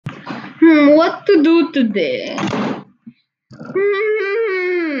What to do today?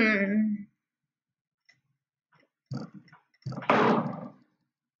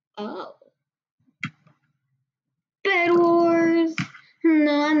 Oh. Bed Wars.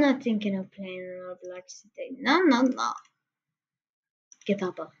 No, I'm not thinking of playing Roblox today. No. Get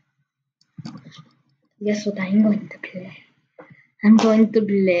up. Guess what I'm going to play? I'm going to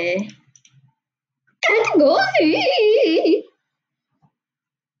play gose.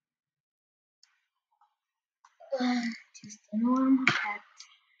 Just a normal cat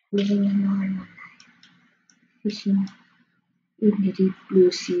living a normal life, fishing in the deep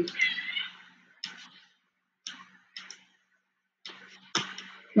blue sea.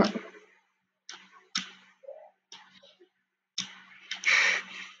 No.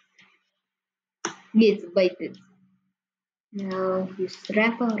 Gets bited. Now you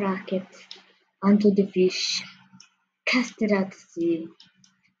strap a racket onto the fish, cast it out to sea,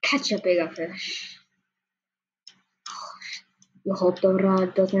 catch a bigger fish. You hope the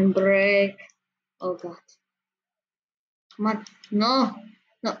rod doesn't break. Oh God. Come on. No.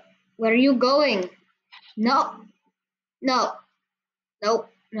 Where are you going? No.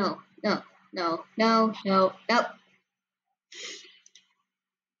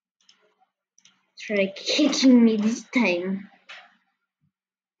 Try kicking me this time.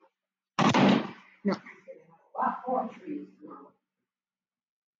 No.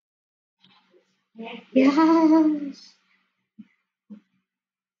 Yes.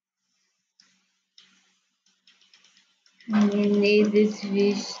 I need this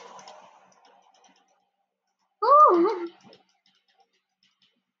fish. Oh.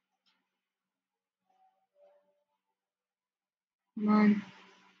 Come on.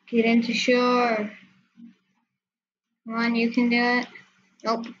 Get into shore. Come on, you can do it.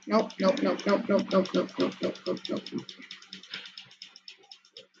 Nope.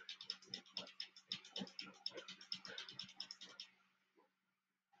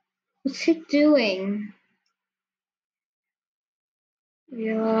 What's it doing?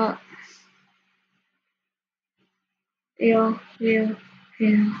 Yeah.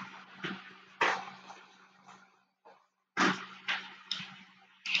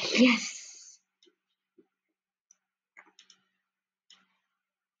 Yes.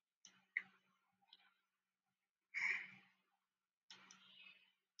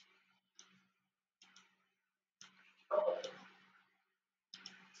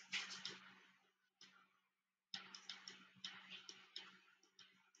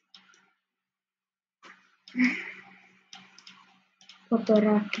 Put the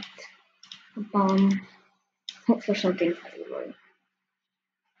rocket, a bomb. Hope for something valuable.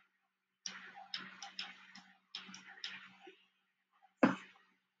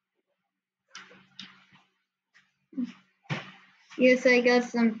 Yes, I got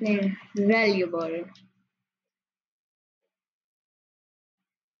something valuable.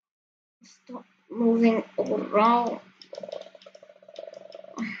 Stop moving around.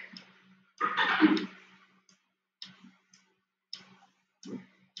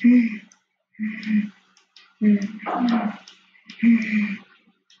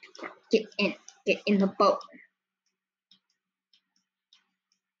 Get in the boat.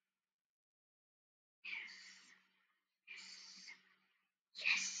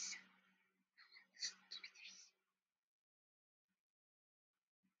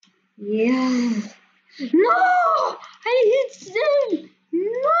 Yes. No! I hit them!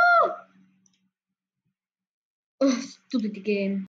 No! Ugh, stupid game.